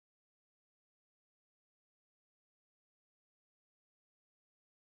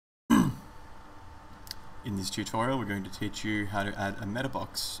In this tutorial, we're going to teach you how to add a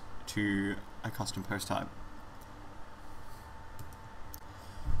Metabox to a custom post type.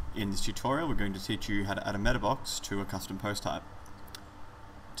 In this tutorial, we're going to teach you how to add a Metabox to a custom post type.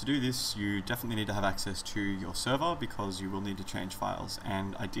 To do this, you definitely need to have access to your server because you will need to change files,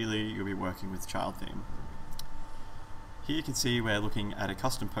 and ideally you'll be working with child theme. Here you can see we're looking at a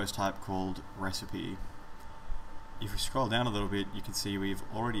custom post type called recipe. If we scroll down a little bit, you can see we've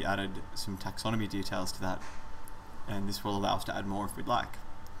already added some taxonomy details to that, and this will allow us to add more if we'd like.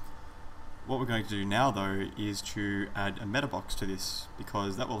 What we're going to do now though is to add a Metabox to this,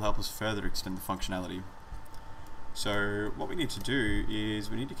 because that will help us further extend the functionality. So what we need to do is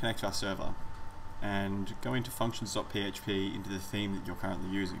we need to connect to our server and go into functions.php into the theme that you're currently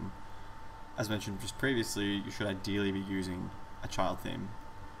using. As mentioned just previously, you should ideally be using a child theme.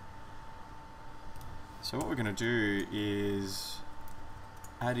 So what we're going to do is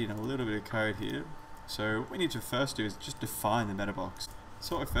add in a little bit of code here. So what we need to first do is just define the Metabox.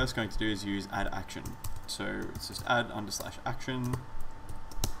 So what we're first going to do is use add action. So it's just add_action,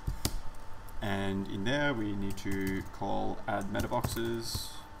 and in there we need to call add Metaboxes,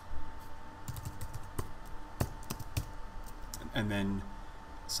 and then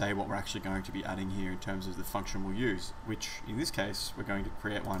say what we're actually going to be adding here in terms of the function we'll use, which in this case we're going to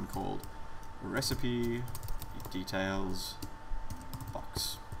create one called recipe details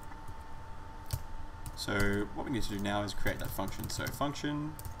box. So what we need to do now is create that function. So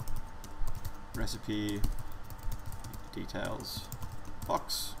function recipe details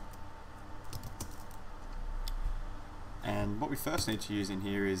box, and what we first need to use in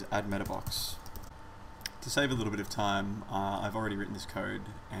here is add Metabox. To save a little bit of time, I've already written this code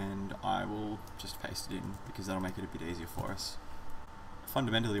and I will just paste it in because that'll make it a bit easier for us.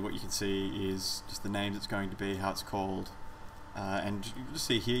 Fundamentally what you can see is just the names it's going to be, how it's called, and you can just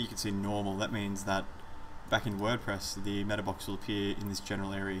see here, you can see normal. That means that back in WordPress the Metabox will appear in this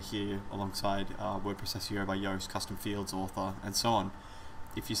general area here alongside WordPress SEO by Yoast, custom fields, author, and so on.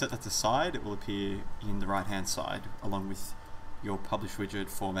 If you set that to side, it will appear in the right hand side along with your publish widget,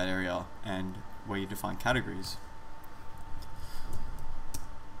 format area, and where you define categories.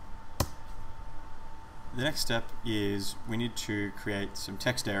 The next step is we need to create some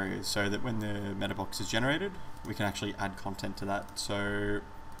text areas so that when the Metabox is generated, we can actually add content to that. So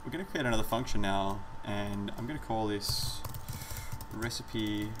we're going to create another function now, and I'm going to call this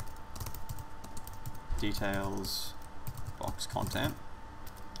recipe details box content.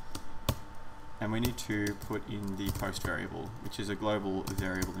 And we need to put in the post variable, which is a global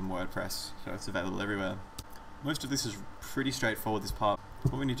variable in WordPress, so it's available everywhere. Most of this is pretty straightforward, this part.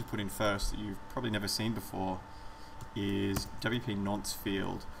 What we need to put in first, that you've probably never seen before, is WP nonce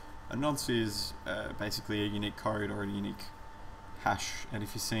field. A nonce is basically a unique code or a unique hash, and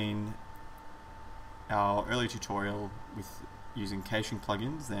if you've seen our earlier tutorial with using caching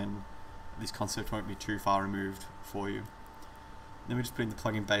plugins, then this concept won't be too far removed for you. Then we just put in the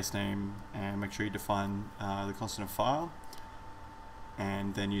plugin base name and make sure you define the constant of file,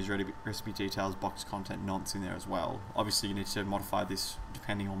 and then use recipe details box content nonce in there as well. Obviously you need to modify this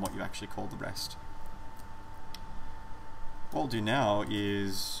depending on what you actually call the rest. What we'll do now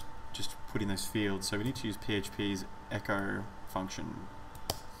is just put in those fields. So we need to use PHP's echo function,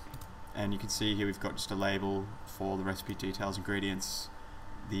 and you can see here we've got just a label for the recipe details ingredients,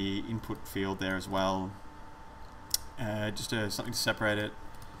 the input field there as well, just something to separate it,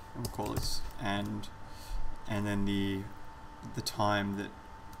 and we'll call this and then the time that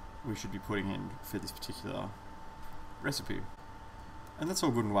we should be putting in for this particular recipe. And that's all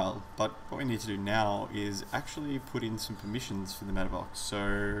good and well, but what we need to do now is actually put in some permissions for the Metabox.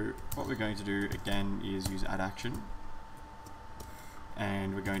 So what we're going to do again is use add action,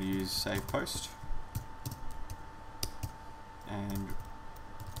 and we're going to use save post and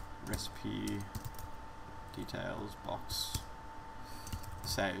recipe details box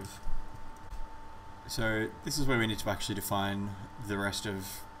save. So this is where we need to actually define the rest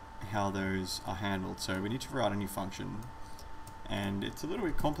of how those are handled. So we need to write a new function, and it's a little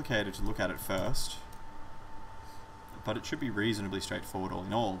bit complicated to look at first, but it should be reasonably straightforward all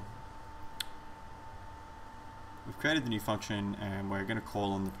in all. We've created the new function and we're going to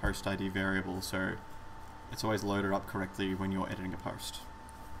call on the post ID variable, so it's always loaded up correctly when you're editing a post.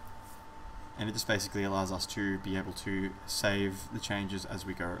 And it just basically allows us to be able to save the changes as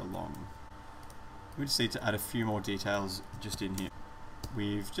we go along. We just need to add a few more details just in here.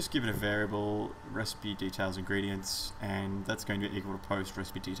 We've just given a variable recipe details ingredients, and that's going to be equal to post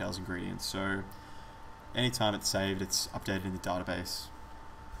recipe details ingredients. So anytime it's saved, it's updated in the database.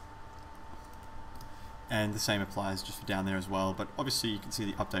 And the same applies just for down there as well, but obviously you can see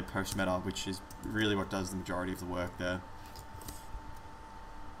the update post meta, which is really what does the majority of the work there.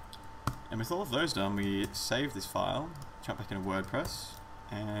 And with all of those done, we save this file, jump back into WordPress,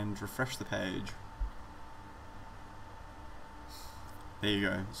 and refresh the page. There you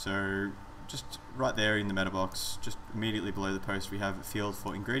go. So just right there in the Metabox, just immediately below the post, we have a field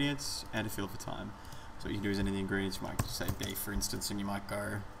for ingredients and a field for time. So what you can do is enter the ingredients. You might just say beef, for instance, and you might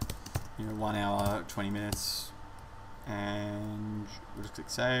go, 1 hour, 20 minutes, and we'll just click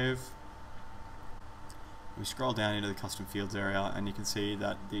save. We scroll down into the custom fields area, and you can see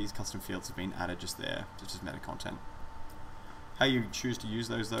that these custom fields have been added just there, just as meta content. How you choose to use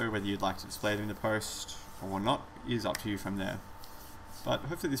those though, whether you'd like to display them in the post or not, is up to you from there. But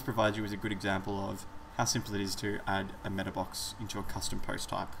hopefully this provides you with a good example of how simple it is to add a meta box into a custom post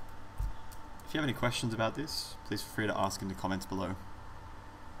type. If you have any questions about this, please feel free to ask in the comments below.